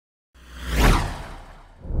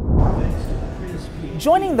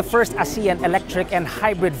Joining the first ASEAN Electric and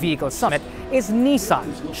Hybrid Vehicle Summit is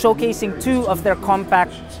Nissan, showcasing two of their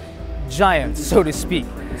compact giants, so to speak,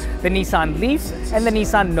 the Nissan Leaf and the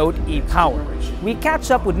Nissan Note e-Power. We catch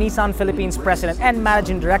up with Nissan Philippines President and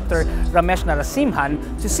Managing Director Ramesh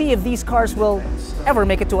Narasimhan to see if these cars will ever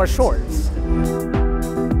make it to our shores.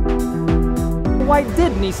 Why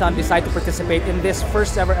did Nissan decide to participate in this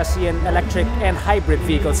first ever ASEAN Electric and Hybrid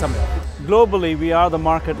Vehicle Summit? Globally, we are the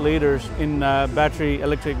market leaders in battery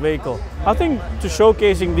electric vehicle. I think to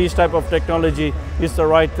showcasing these type of technology is the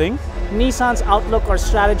right thing. Nissan's outlook or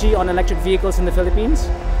strategy on electric vehicles in the Philippines?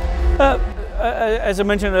 As I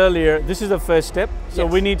mentioned earlier, this is the first step. So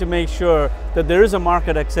Yes. we need to make sure that there is a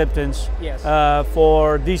market acceptance Yes.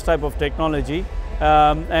 for these type of technology.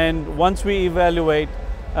 And once we evaluate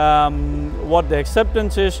what the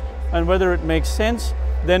acceptance is and whether it makes sense,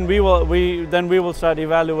 then we will start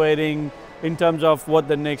evaluating in terms of what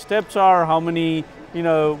the next steps are, how many,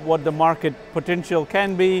 what the market potential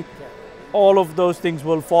can be. All of those things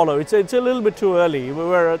will follow. It's a little bit too early.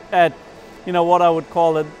 We're at, what I would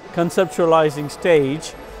call a conceptualizing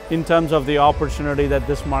stage in terms of the opportunity that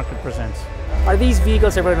this market presents. Are these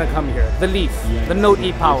vehicles ever going to come here? The Leaf, the Note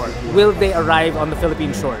e-Power, will they arrive on the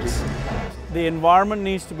Philippine shores? The environment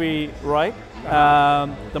needs to be right.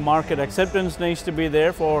 The market acceptance needs to be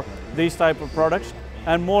there for these type of products,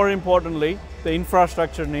 and more importantly, the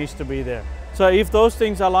infrastructure needs to be there. So if those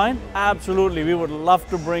things align, absolutely, we would love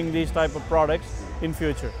to bring these type of products in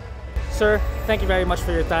future. Sir, thank you very much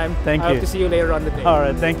for your time. Thank you. I hope to see you later on the day. All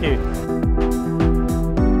right, thank you.